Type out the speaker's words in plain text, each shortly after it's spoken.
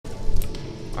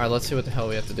Alright, let's see what the hell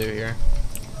we have to do here.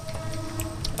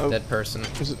 Oh. Dead person.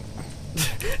 Dude,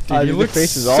 you look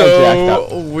face is all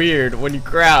jacked so weird when you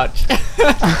crouch. Look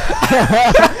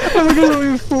at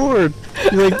moving forward.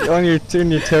 You're like on your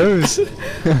toes.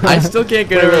 I still can't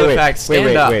get over the fact.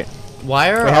 Stand up. Wait.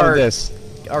 Why are How our about this?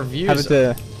 Our views? How about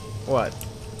the? What?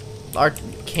 Our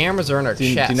cameras are in our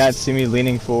chest. Do you not see me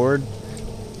leaning forward?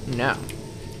 No.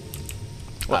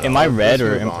 Am I red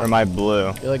or am I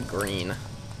blue? You're like green.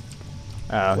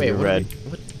 Oh, wait, you're red.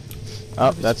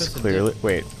 Oh, that's clearly.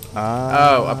 Wait.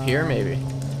 Oh, up here maybe.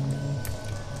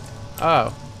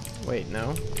 Oh, wait,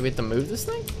 no. Do we have to move this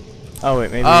thing? Oh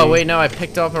wait, maybe. Oh wait, no. I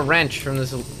picked up a wrench from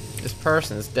this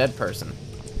person, this dead person.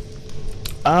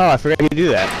 Oh, I forgot you do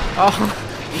that.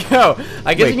 Oh, yo,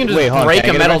 I guess you can just break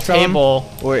a metal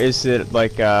table. Or is it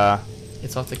like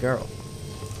It's off the girl.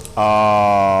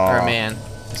 Oh. Or a man.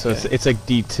 So it's like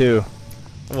D2.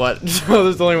 What? So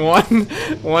there's only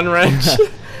one wrench.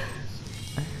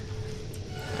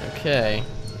 Okay.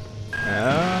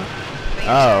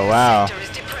 Oh wow.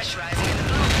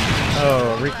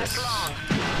 Oh, Rikus.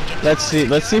 Let's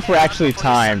see if we're actually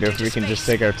timed, or if we can just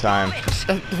take our time.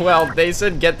 Well, they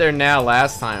said get there now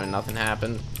last time and nothing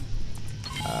happened.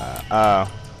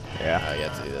 Oh. Yeah. I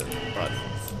got to do that button.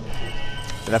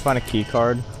 Did I find a key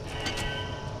card?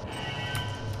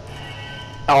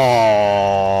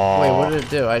 Oh. Wait, what did it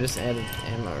do? I just added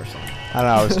ammo or something. I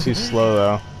don't know, it was too slow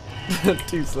though.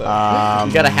 Too slow.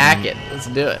 You gotta hack it. Let's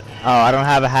do it. Oh, I don't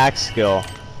have a hack skill.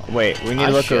 Wait, we need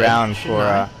to look around for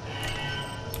I'm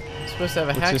supposed to have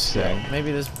a hack skill. Thing?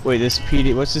 Maybe this. Wait, this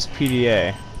PD. What's this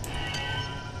PDA?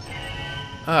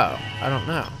 Oh, I don't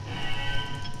know.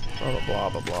 Blah blah blah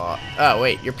blah blah. Oh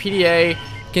wait, your PDA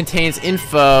contains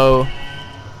info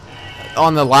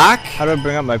on the lock. How do I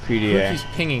bring up my PDA? Who keeps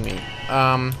pinging me?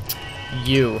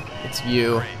 You. It's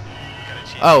you.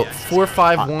 Oh,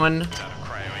 451.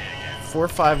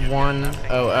 45100.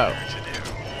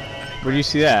 Where do you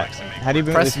see that? How do you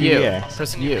bring up the PDA?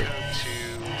 Press U.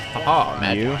 Oh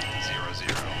man. U.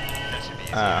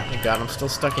 Oh god, I'm still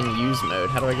stuck in use mode.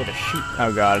 How do I get a shoot?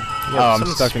 Oh god. Yo, I'm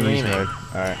stuck in use screaming. mode.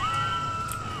 Alright.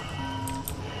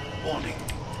 Warning.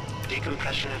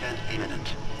 Decompression event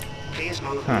imminent. Please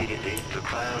move immediately to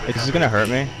cryo. Is this gonna hurt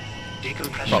me?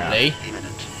 Decompression Probably.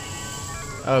 imminent.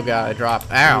 Oh god, I dropped.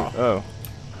 Ow. Oh.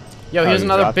 Yo, here's you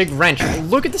another dropped. big wrench.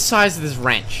 Look at the size of this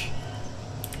wrench.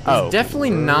 It's definitely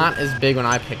not as big when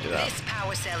I picked it up. This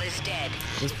power cell is dead.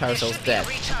 This power cell's dead.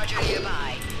 Recharger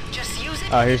nearby. Just use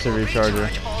it. Oh, here's the or recharger.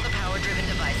 recharge all the power-driven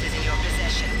devices in your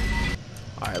possession.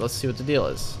 Alright, let's see what the deal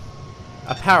is.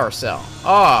 A power cell.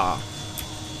 Ah.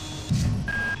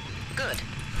 Good.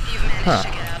 You've managed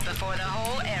to get out before the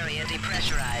whole area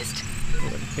depressurized.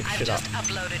 Pick I've shit up. just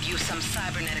uploaded you some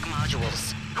cybernetic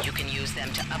modules. You can use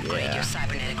them to upgrade your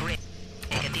cybernetic rig.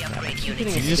 At the upgrade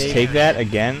units. Did you just take that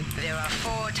again? There are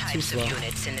 4 types slow. of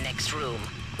units in the next room.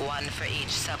 One for each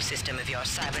subsystem of your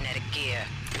cybernetic gear.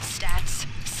 Stats,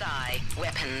 psi,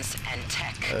 weapons, and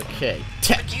tech. Okay.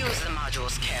 Tech. But use the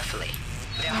modules carefully.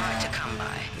 They're hard to come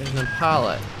by. There's an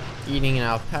impala eating an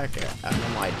alpaca out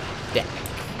on my deck.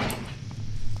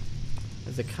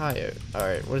 There's a coyote.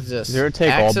 Alright, what is this? Is there a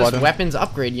take all Access button? weapons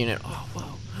upgrade unit. Oh,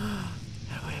 whoa.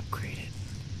 How do I upgrade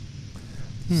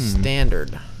it?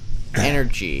 Standard.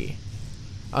 Energy.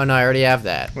 Oh no, I already have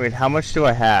that. Wait, how much do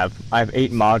I have? I have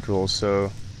 8 modules,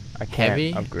 so I can't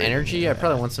Heavy? upgrade. Energy? I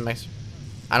probably want some extra.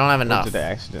 I don't have enough. What did I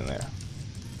accident there?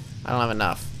 I don't have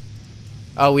enough.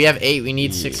 Oh, we have 8. We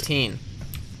need Yeah. 16.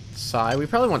 Psi? We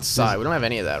probably want psi. We don't have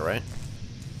any of that, right?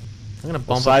 I'm gonna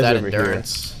bump up Psi's that over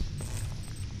endurance.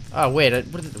 Oh wait,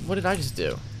 what did I just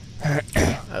do?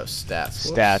 Oh, stats.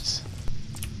 Whoops. Stats.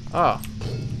 Oh.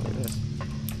 Look at this.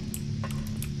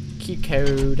 Key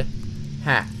code.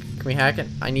 Hack. Can we hack it?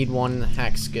 I need one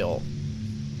hack skill.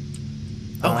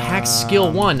 Oh, hack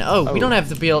skill 1. Oh, we don't have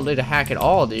to be able to hack at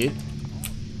all, dude.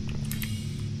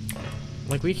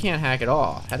 Like, we can't hack at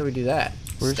all. How do we do that?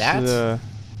 Where's Stats?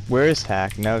 Where is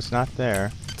hack? No, it's not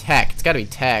there. Tech. It's gotta be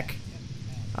tech.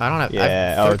 I don't have. Yeah. I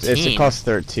have Oh, it costs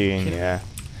 13. Yeah.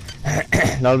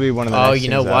 That'll be one of the. Oh, next you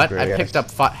know things what? after, I guess. picked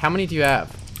up 5. How many do you have?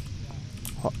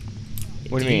 What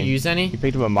do Did you mean? you use any? You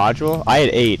picked up a module? I had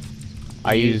 8.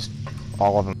 I You- used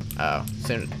all of them. Oh,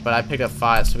 so, but I picked up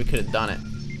 5, so we could have done it.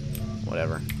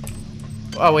 Whatever.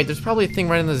 Oh wait, there's probably a thing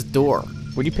right in this door,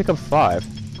 Where do you pick up 5?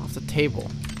 off the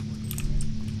table.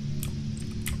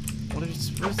 What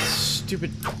is this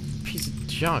stupid piece of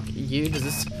junk? Does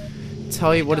this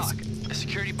tell you what it's? A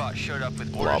security bot showed up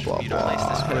with Blah, orders blah, from you to replace blah.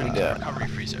 this How do we coding do to it? the recovery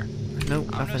freezer. Nope,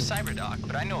 I'm no nothing. cyberdoc,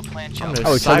 but I know a plant I'm shell.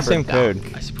 no Oh, try the same cyber code.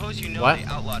 doc. I suppose you know What? they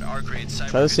outlawed R-grade cyber.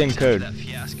 Try the same goods after code. that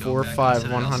fiasco 4, back 5, in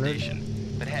Citadel 100?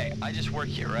 Station. But hey, I just work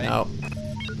here, right? Nope.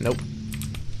 Nope.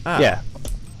 Ah. Yeah.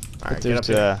 Alright, get up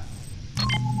here.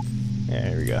 Yeah,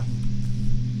 here we go.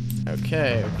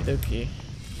 Okay, okie dokie.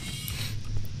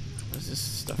 What's this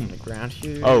stuff on the ground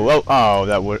here? Oh,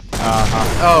 that would.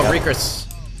 Oh, Yep. Reekers.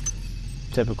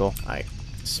 Typical. Alright,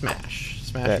 smash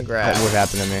That, and grab. that would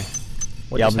happen to me.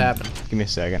 What Yeah, just happened? Give me a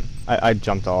second. I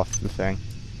jumped off the thing.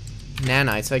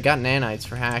 Nanites. I got nanites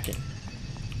for hacking.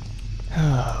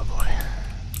 Oh boy.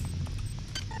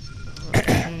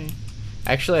 Okay.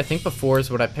 Actually, I think before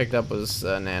is what I picked up was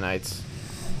nanites.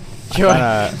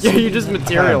 kinda- Yo, you just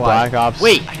materialized. Black Ops.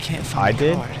 Wait, I can't find I my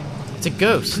did? card. it's a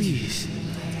ghost. Please.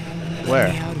 Where?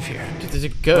 Get me out of here. Dude, there's a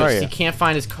Where are ghost. you? He can't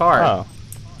find his card. Oh.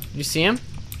 You see him?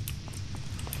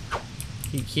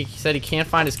 He said he can't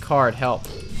find his card. Help.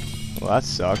 Well, that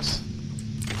sucks.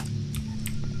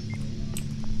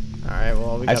 Alright,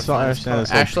 well, we I gotta still find his understand card. this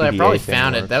whole Actually, I PDA probably thing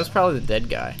found it. works. That was probably the dead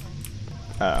guy.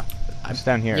 Oh. It's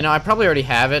down here. You know, I probably already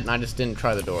have it, and I just didn't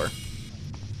try the door.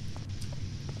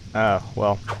 Oh,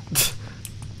 well.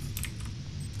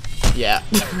 Yeah.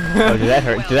 Oh, did that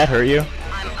hurt? Did that hurt you?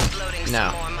 I'm uploading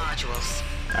No. some more modules.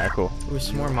 Alright, cool. Ooh,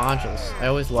 some more modules. I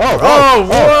always love. Oh, Oh, oh,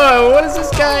 whoa! What is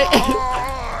this guy?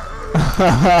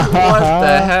 What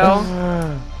the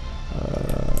hell?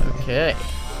 Okay.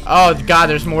 Oh God,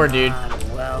 there's more, dude.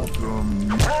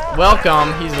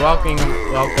 Welcome. He's welcoming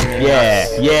Yeah,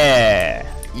 us. yeah.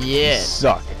 Yeah.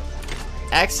 Suck.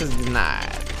 Access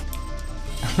denied.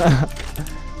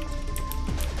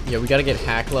 Yeah, we gotta get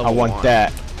hack level I want 1.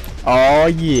 that. Oh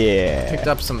yeah. Picked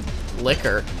up some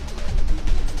liquor.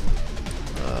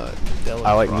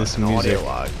 I like this music. Audio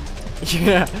log.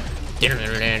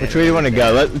 Yeah. Which way do you want to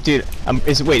go? Dude,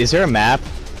 wait, is there a map?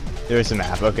 There is a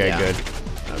map. Okay, Yeah. good.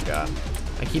 Oh God.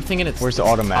 I keep thinking it's Where's the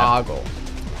auto map? toggle.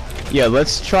 Yeah,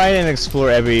 let's try and explore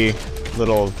every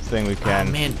little thing we Oh,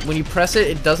 can. man, when you press it,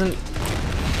 it doesn't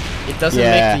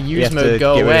Yeah, make the you use have mode to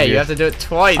go get rid of away. your- You have to do it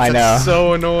twice. I That's know.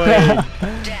 so annoying. Damn. The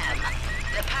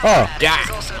Oh, power yeah. has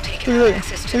also taken Look at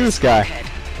access to look at this guy. bulkhead.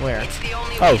 Where? It's the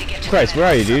only way Oh, to get to Christ, the where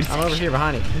are you, medical dude? I'm over here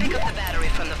behind you. Pick up the battery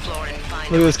from the floor and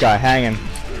find Look at this guy hanging.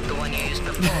 the one you used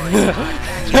before is not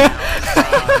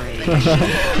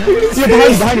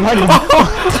Yeah, behind you.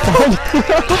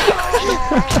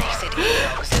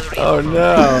 Oh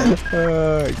no.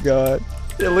 Oh god.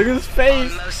 Yeah, look at his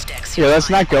face. Yeah, let's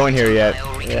not go in here yet.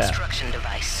 Reconstruction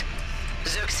device.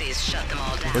 Xerxes shut them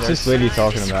all down. What's this lady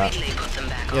talking about? Discreetly put them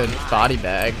back Yeah, online. body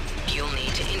bag. You'll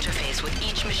need to interface with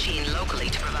each machine locally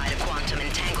to provide a quantum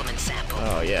entanglement sample.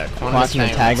 Oh yeah, Quantum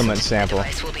entanglement The sample.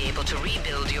 device will be able to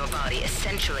rebuild your body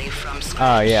essentially from scratch.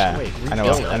 Oh yeah. Wait, I know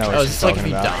rebuild what it. Oh, she's is this like talking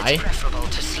if you about. die? It's preferable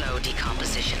to slow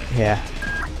decomposition. Yeah.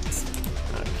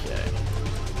 Okay.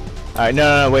 Alright,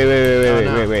 no, wait. Oh,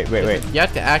 no. Wait. You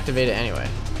have to activate it anyway.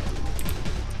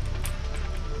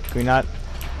 Can we not?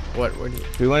 What? Where do you?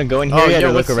 Do we want to go in here Oh, yet yeah,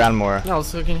 or look what's- around more? No,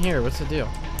 let's look in here. What's the deal?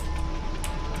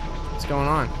 What's going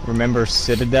on? Remember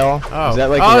Citadel? Oh. Is that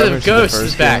like Oh, a the reference to ghost first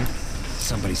is back. game?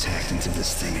 Somebody's hacked into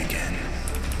this thing again.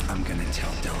 I'm gonna tell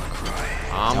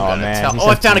Delacroix. I'm Oh, gonna man, tell. he's Oh, I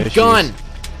had found some a gun. issues.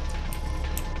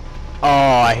 Oh,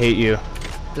 I hate you.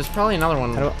 There's probably another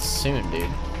one How do- soon, dude.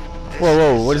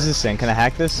 Whoa, what is this thing? Can I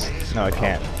hack this? No, I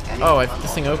can't. Oh,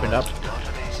 this thing opened up.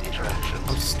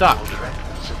 I'm stuck.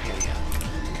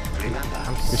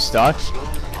 You're stuck?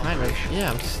 Kind of.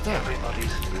 Yeah, I'm stuck.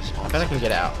 I bet I can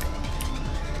get out.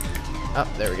 Oh,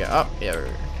 there we go. Oh, yeah. There we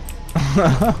go.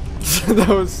 That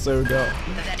was so dope.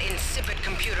 That insipid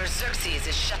computer Xerxes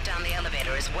is shut down the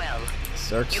elevator as well. You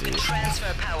can Xerxes.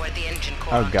 transfer power at the engine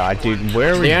core. Oh onto god, one. dude,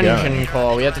 where are we The engine going?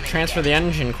 core. We have to transfer the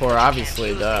engine core,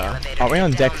 obviously, duh. Aren't we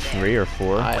on deck 3 or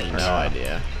 4? I have no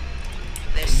idea.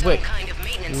 There's some Wait, kind of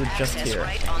maintenance we were just access here.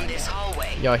 right on this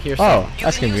hallway. Yo, here's Oh, some. You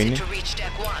that's can use it convenient. to reach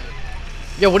deck 1.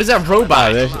 Yo, what is that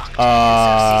robot? Oh, there's, Xerxes is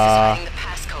hiding the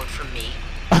passcode from me.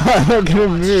 I'm not gonna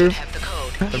Robots should move. have the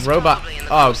code. The He's robot. probably in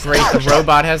the Oh, first great. The section.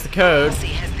 robot has the code.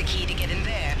 He has the key to get in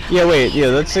there. Yeah, wait, yeah, He's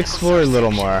in let's the medical explore a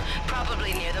little subsection, more.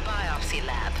 Probably near the biopsy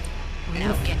lab.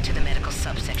 Now get to the medical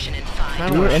subsection and find. I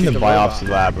We wanna were in shoot the the biopsy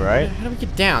robot. lab, right? How do we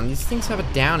get down? These things have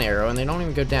a down arrow and they don't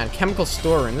even go down. Chemical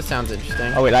storeroom. This sounds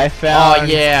interesting. Oh wait, I found... Oh,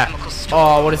 yeah. Chemical store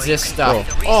Oh, what is where this you can stuff?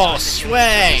 find the Oh, resources you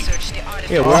swag. need to research the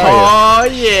artifact. Yeah, where are Oh,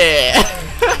 yeah.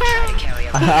 Try to carry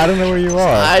a I don't know where you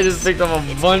are. I just picked up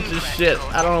a bunch of shit.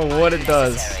 I don't know what it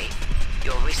does. necessary.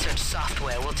 Your research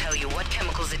software will tell you what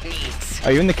chemicals it needs.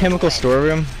 Are you in the chemical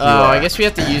storeroom? Oh, I guess we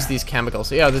have to use these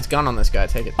chemicals. Yeah, there's a gun on this guy.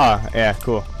 Take it. Oh, yeah,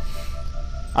 cool.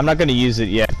 I'm not gonna use it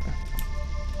yet.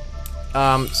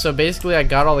 So basically I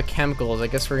got all the chemicals. I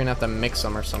guess we're gonna have to mix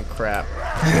them or some crap.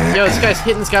 Yo, this guy's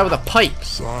hitting this guy with a pipe.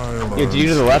 Yeah, do you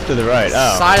to the left or the right?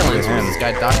 Oh. Silence. look What at is this him.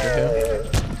 guy, Doctor Who?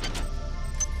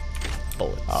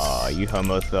 Bullets. Aw, you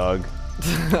homo thug.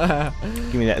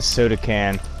 Give me that soda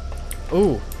can.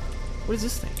 Ooh. What is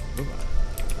this thing?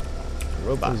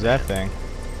 Robot. What is that thing?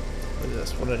 What is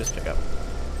this? What did I just pick up?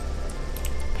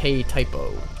 Pay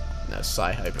typo. No,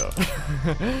 sci hypo.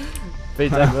 Pay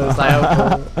typo, sci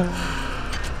hypo.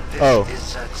 Oh. This is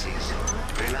Xerxes.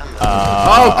 Remember,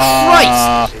 Oh,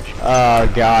 Christ!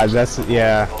 Oh god, that's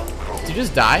yeah. Did you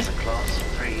just die? class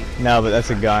 3. No, but that's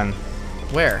a gun.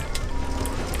 Where?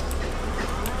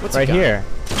 What's Right a gun? here.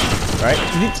 Right?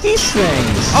 These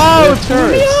things. Oh, They're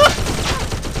turrets.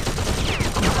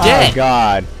 Dead. Oh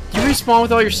god. Do you respawn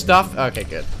with all your stuff? Okay,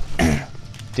 good.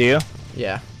 Do you?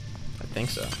 Yeah, I think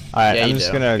so. Alright, Yeah, I'm you just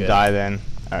do. gonna Good. die then.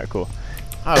 Alright, cool.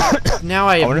 Oh, now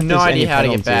I wonder have if no there's idea any how to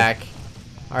get penalty. back.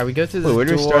 Alright, we go through this Wait, where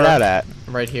do we door start out at?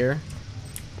 right here.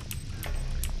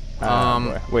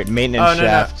 Wait, maintenance Oh, no,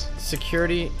 shaft. no.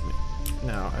 Security.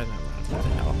 No, I don't know. What the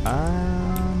hell?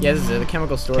 Yeah, Yeah, this is it, the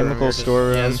chemical store room. Chemical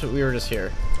store Yeah, room. this, we were just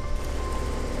here.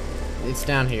 It's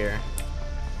down here.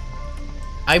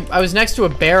 I was next to a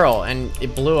barrel and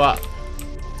it blew up.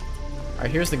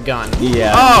 Alright, here's the gun.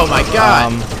 Yeah. Oh my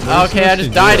god! what are you Okay, I supposed just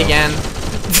to died do? again.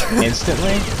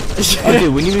 Instantly? Oh,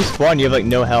 dude, when you respawn, you have like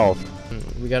no health.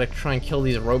 We gotta try and kill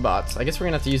these robots. I guess we're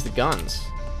gonna have to use the guns.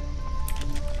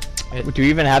 Do we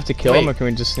even have to kill Wait. them, or can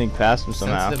we just sneak past them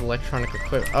somehow? Sensitive electronic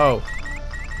equipment. Oh.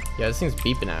 Yeah, this thing's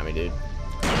beeping at me, dude.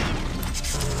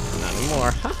 Not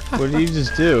anymore. What did you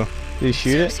just do? Did you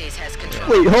shoot it? Xerxes has control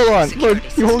Wait, of hold the on. security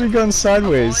Look, you hold your gun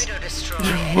sideways. Avoid or destroy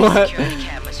What? any security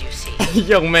cameras you see.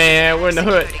 Yo, man, we're in the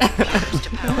hood. Security computers to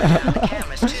power down the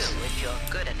cameras too, if you're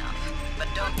good enough. But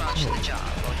don't botch the job.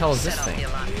 Or the hell is set this off thing? the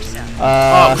alarm yourself.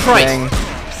 Oh, Christ. thing.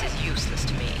 This is useless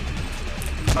to me.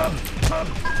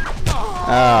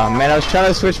 Oh man, I was trying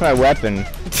to switch my weapon.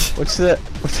 What's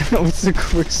the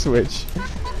quick switch?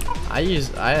 I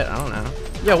don't know.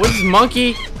 Yo, what's this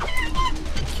monkey?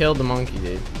 I killed the monkey,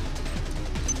 dude.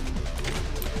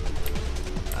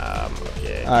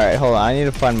 Okay. All right, hold on. I need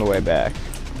to find my way back.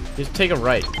 Just take a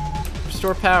right.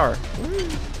 Restore power.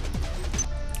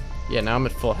 Yeah, now I'm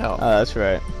at full health. Oh, that's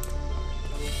right.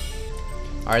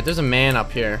 Alright, there's a man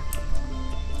up here.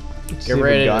 Does he Get have a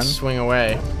ready to gun? swing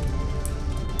away.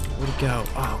 Where'd he go?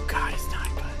 Oh god, he's not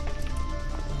good.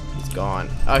 He's gone.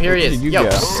 Oh, here he Where is. did you Yo,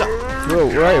 go? Whoa,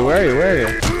 where are you? Where are you? Where are you?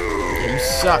 Yeah, you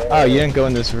suck. Oh, you didn't go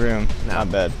in this room. No.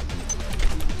 Not bad.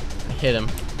 I hit him.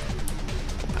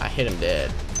 I hit him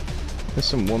dead. There's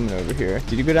some woman over here.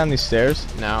 Did you go down these stairs?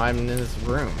 Now I'm in this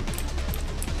room.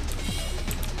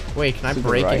 Wait, can I To the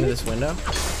break right? into this window?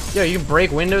 Yo, you can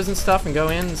break windows and stuff and go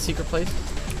in the secret place?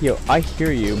 Yo, I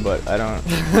hear you, but I don't.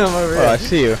 I'm over Oh, I here.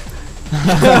 see you.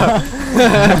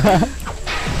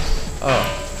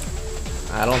 Oh.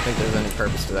 I don't think there's any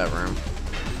purpose to that room.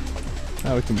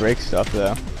 Oh, we can break stuff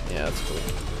though. Yeah, that's cool.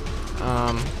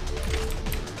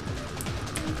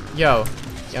 Yo,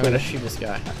 I'm gonna shoot this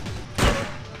guy.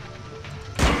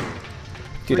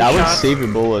 Dude, 3 I would shots. save your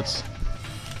bullets.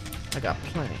 I got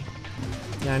plenty.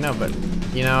 Yeah, I know, but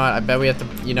you know what? I bet we have to.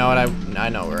 You know what? I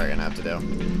know what we're gonna have to do.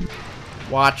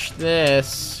 Watch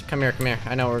this. Come here, come here.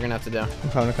 I know what we're gonna have to do. I'm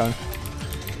coming, I'm coming.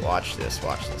 Watch this.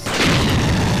 Watch this.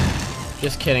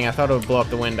 Just kidding. I thought it would blow up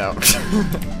the window.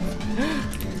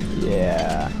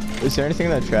 Yeah. Is there anything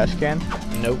in that trash can?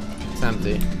 Nope. It's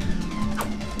empty.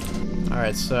 All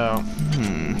right. So.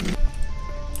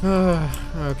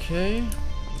 Okay.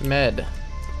 Med.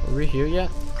 Are we here yet?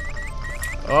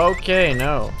 Okay.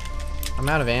 No. I'm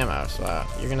out of ammo, so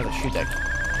you're gonna have to shoot that.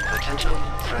 Potential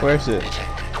threat Where's it?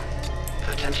 detected.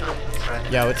 Potential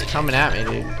threat Yo, it's detected. coming at me,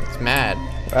 dude. It's mad.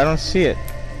 I don't see it.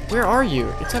 Where are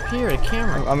you? It's up here, the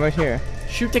camera. I'm right here.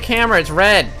 Shoot the camera, it's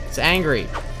red. It's angry.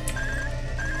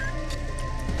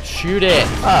 Shoot it.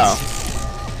 Oh.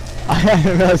 I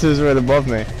didn't realize it was right above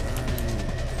me.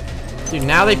 Dude,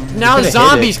 now the gonna hit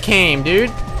zombies it. came, dude.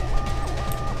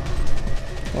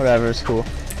 Whatever, it's cool.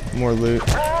 More loot.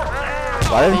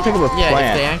 Why didn't I pick up a Yeah, if they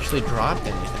plant? actually dropped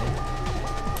anything.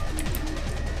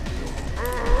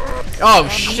 Oh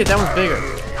shit, that one's bigger.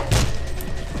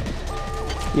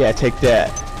 Yeah, take that.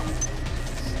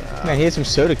 Man, he had some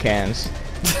soda cans.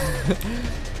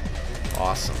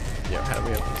 Awesome. Yo, how do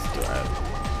we open this door?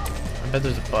 I bet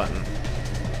there's a button.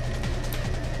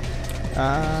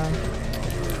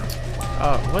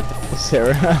 Oh, what the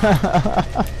Sarah.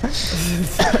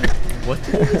 what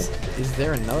is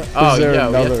there another? Oh, Is there yo,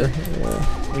 another?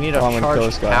 we need a Oh, I'm gonna kill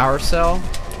this charged guy. power cell.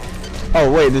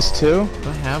 Oh wait, there's two? Do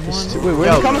I have one? There's two. Wait, where's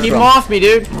Yo, it coming keep from? him off me,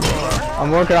 dude. I'm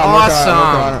working on it.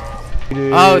 Awesome.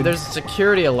 Dude. Oh, there's a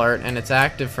security alert, and it's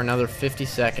active for another 50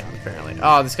 seconds, apparently.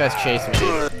 Oh, this guy's chasing me,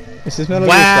 dude. Is this Metal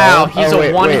Gear Wow, Solid? he's Oh, a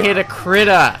wait, one-hit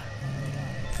critter.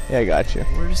 Yeah, I got you.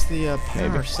 Where's the power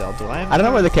Maybe. cell? Do I have? I don't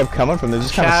know where they kept coming from. They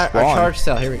just kind of Our spawned. charge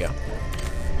cell. Here we go.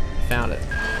 Found it.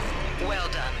 Well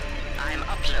done. I'm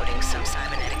uploading some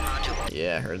cybernetic module.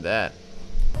 Yeah, heard that.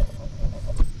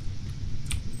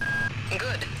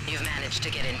 Good. You've managed to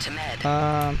get into med.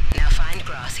 Um, Now find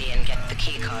Grassy and get the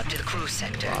keycard to the crew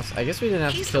sector. Boss, I guess we didn't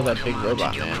have to He's kill the that one big who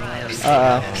robot mounted your man.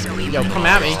 cryo so he Yo, come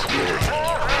at me.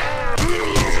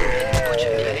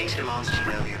 Betty demands to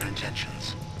know your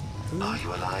intentions. Are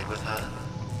you allied with her?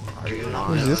 Do you not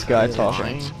who's know this guy the talking?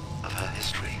 details of her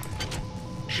history?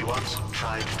 She once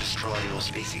tried to destroy your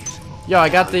species. Yo, I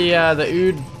got the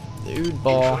ood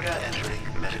ball. Intruder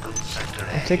entering medical sector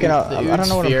A. I'm taking out. The I don't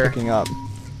know what sphere. I'm picking up.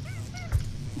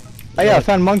 Oh yeah, I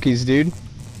found monkeys, dude.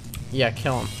 Yeah,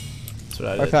 kill him. That's what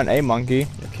I I did. found a monkey.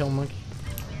 Yo, kill him, monkey.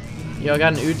 Yo, I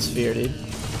got an ood sphere, dude.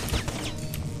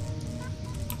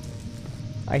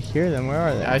 I hear them. Where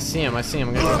are they? I see him. I see him.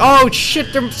 I'm gonna... Oh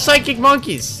shit! They're psychic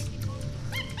monkeys.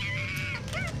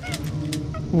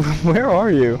 Where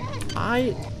are you?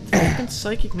 Fucking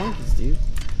psychic monkeys, dude.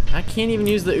 I can't even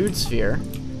use the ood sphere.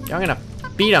 Yo, I'm gonna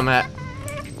beat him at.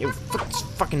 Yo,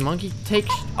 fucking monkey, take.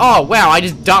 Oh wow! I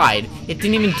just died. It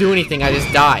didn't even do anything. I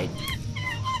just died.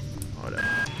 Whatever.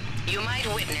 You might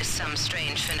witness some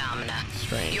strange phenomena.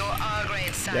 Strange. Your R-grade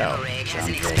Yo. cyber rig has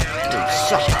an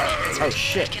experimental Oh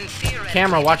shit!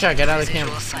 Camera, watch out! Get out of the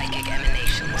camera. Psychic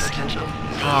emanations.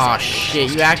 Oh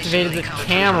shit! You activated the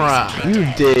camera. You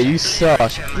did. You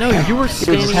suck. No, you were Dude,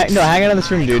 just standing. no, hang out in this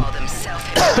room, dude. Call them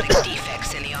self-inflicted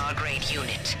defects in the R-grade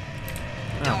unit.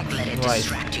 Don't let it Christ.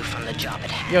 distract you from the job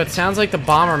at hand. Yo, it sounds like the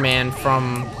Bomberman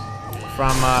from.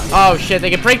 Oh shit!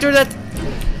 They can break through that.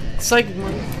 Psychic.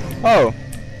 Oh,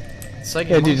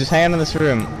 Psychic. yeah, dude, just hang out in this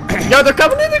room. Yo, they're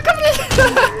coming in! They're coming in!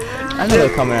 I know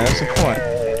they're coming in. That's the point.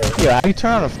 Yeah, how do you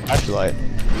turn on a flashlight?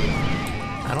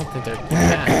 I don't think they're.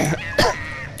 Yeah.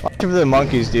 Watch for the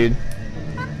monkeys, dude.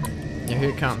 Yeah, here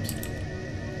it comes.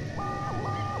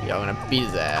 Yo, I'm gonna beat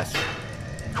his ass.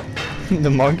 The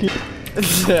monkey?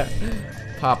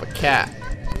 Pop a cat.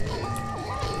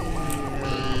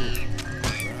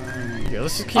 Yo,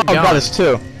 let's just keep Oh going. god, it's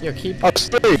two. Yo, keep Oh, it's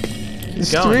three.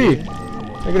 It's going, three. dude.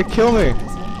 They're gonna kill me.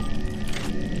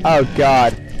 Oh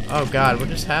god. Oh god, what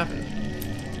just happened?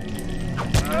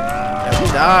 Yo,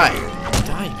 die.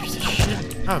 Die, you piece of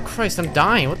shit. Oh Christ, I'm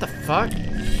dying. What the fuck?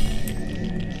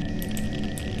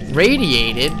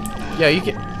 Radiated? Yo, you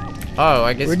can. Oh,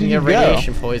 I guess Where you can did get you go?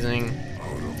 radiation poisoning.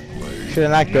 Should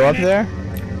I not go up there?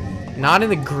 Not in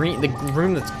the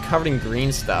room that's covered in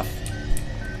green stuff.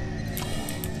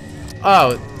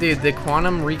 Oh, dude, the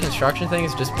quantum reconstruction thing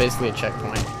is just basically a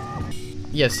checkpoint.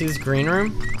 Yeah, see this green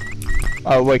room?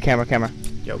 Oh wait, camera.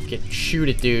 Yo, shoot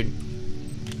it, dude.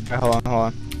 Right, hold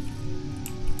on.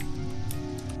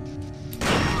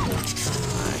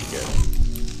 Alright, good.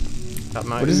 Got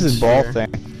my What is this ooze ball here.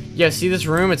 thing? Yeah, see this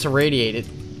room? It's irradiated.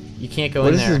 You can't go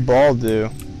What in does there. this ball do?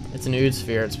 It's an ood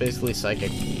sphere. It's basically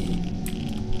psychic.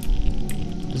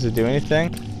 Does it do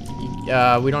anything?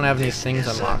 We don't have any This things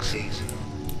is unlocked. Xerxes.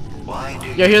 Why do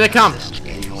Yo, here they come. persist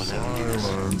in your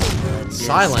loneliness?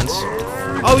 Silence.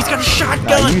 Oh, he's got a Nah,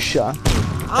 shotgun. you shot.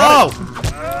 Oh!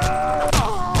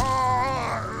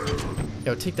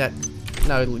 Yo, take that.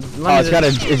 No, let me. Oh,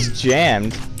 it's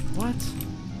jammed. What?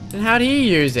 Then how do you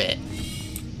use it?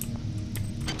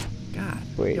 God.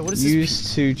 Wait, Yo, what is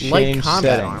use to light change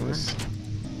combat settings.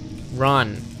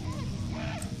 Run.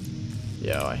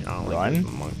 Yo, I don't like Run?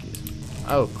 these monkeys.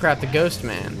 Oh crap! The ghost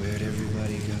man. Where'd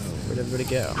everybody go? Where'd everybody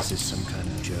go? Is this some kind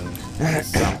of joke?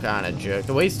 Some kind of joke.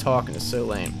 The way he's talking is so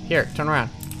lame. Here, turn around.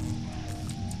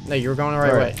 No, you were going the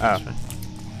right way. Where? Oh. That's fine.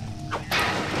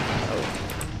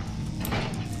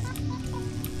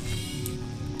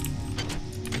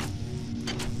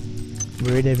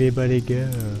 Where'd everybody go?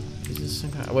 Is this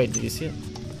some kind wait, did you see it?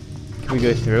 Can we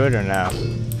go through it or no?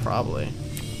 Probably.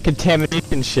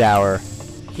 Contamination shower.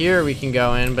 Here we can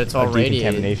go in, but it's all Or radiated.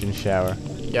 decontamination shower.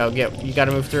 Yo, you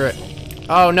gotta move through it.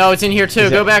 Oh no, it's in here too. Is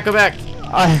Go it- back, go back.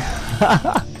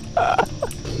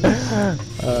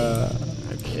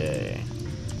 Okay.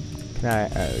 Can I?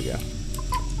 There we go.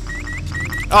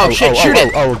 Oh, shit, shoot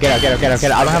it! Oh, get out.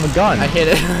 I don't have a gun. I hit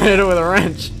it. I hit it with a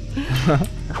wrench.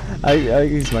 I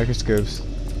use microscopes.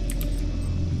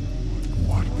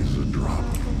 What is a drop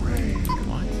of rain?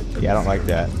 What? Yeah, I don't like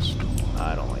that.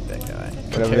 I don't like that guy.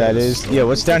 Whatever that is. Yeah,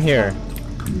 what's down here?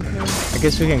 I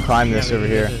guess we can climb this over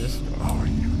here. Our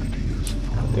unity is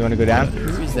full. You want to go down?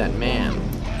 Who is that man?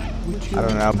 I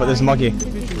don't know, but there's a monkey.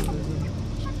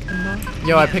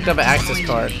 Yo, I picked up an access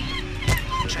card.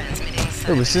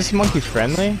 Wait, was this monkey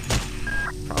friendly?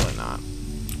 Probably not.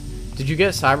 Did you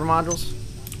get cyber modules?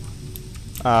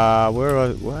 Where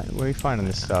are you finding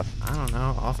this stuff? I don't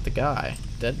know. Off the guy.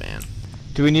 Dead man.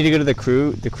 Do we need to go to the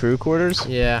crew quarters?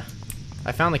 Yeah.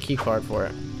 I found the key card for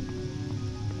it.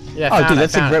 Yeah, Oh, dude, I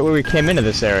that's like found right it. where we came into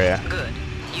this area. Good.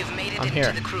 You've made it I'm into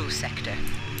here. the crew sector.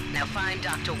 Now find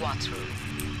Dr. Watt's room.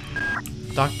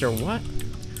 Doctor what?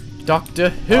 Doctor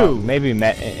Who? Maybe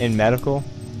in medical.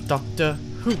 Doctor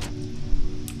Who?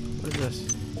 What is this?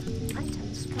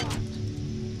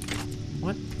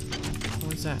 What?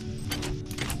 What is that?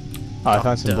 Oh, I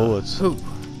found some Doctor bullets. Who?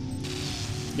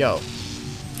 Yo.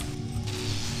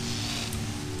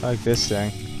 I like this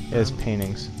thing. It has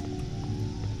paintings.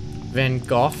 Van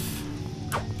Gogh.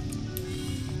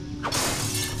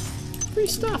 Free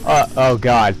stuff. Oh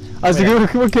god. I was Where?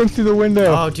 like, what came through the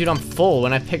window? Oh, dude, I'm full.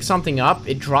 When I pick something up,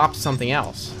 it drops something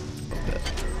else.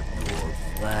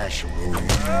 Flash room.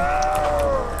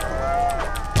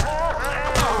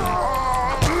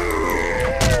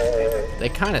 They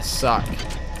kind of suck.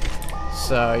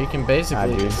 So you can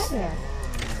basically. dude. Just... There.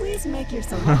 Please make your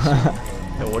selection.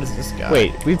 Yo, what is this guy?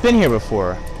 Wait, we've been here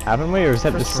before, haven't we? Or is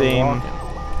that the Christopher same? Walken.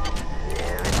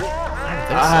 I don't think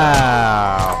so.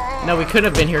 Wow. No, we couldn't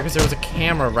have been here because there was a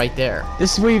camera right there.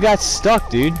 This is where you got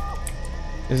stuck, dude.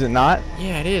 Is it not?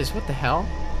 Yeah, it is. What the hell?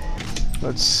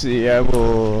 Let's see. I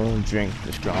will drink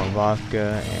the strong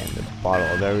vodka and a bottle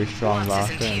of very strong Watts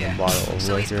vodka isn't and here, a bottle of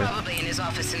so he's liquor probably in his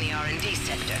office in the R&D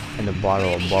sector. and a bottle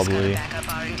Maybe of he's got a bubbly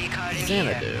backup R&D card in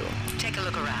Xanadu. here. Take a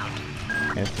look around.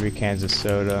 and 3 cans of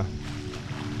soda.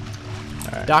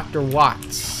 Dr.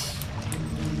 Watts.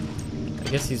 I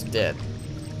guess he's dead.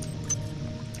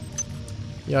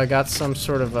 Yeah, I got some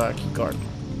sort of key card.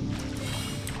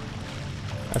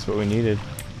 That's what we needed.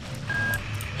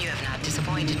 You have not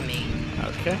disappointed me.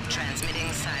 Okay.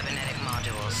 Transmitting cybernetic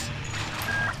modules.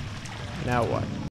 Now what?